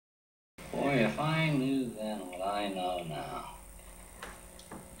Boy, if I knew then what I know now.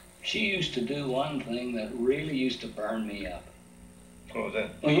 She used to do one thing that really used to burn me up. What was that?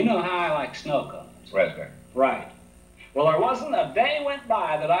 Well, you know how I like snow cones. Raspberry. Right. Well, there wasn't a day went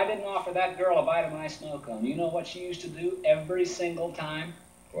by that I didn't offer that girl a bite of my snow cone. You know what she used to do every single time?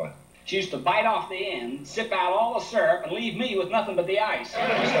 What? She used to bite off the end, sip out all the syrup, and leave me with nothing but the ice.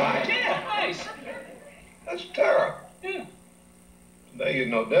 Yeah, ice. That's terrible. Yeah. Today you're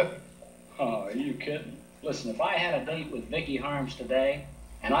no different. Oh, are you kidding? Listen, if I had a date with Vicky Harms today,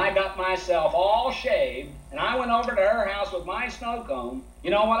 and I got myself all shaved, and I went over to her house with my snow cone, you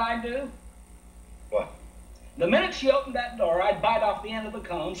know what I'd do? What? The minute she opened that door, I'd bite off the end of the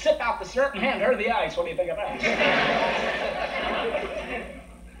cone, sip out the syrup, and hand her the ice. What do you think of that?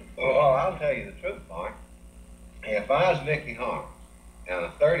 Well, I'll tell you the truth, Mark. If I was Vicky Harm, and a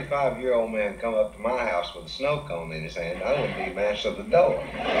 35-year-old man come up to my house with a snow cone in his hand, I wouldn't even answer the door.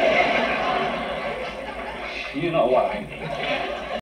 You know what I mean.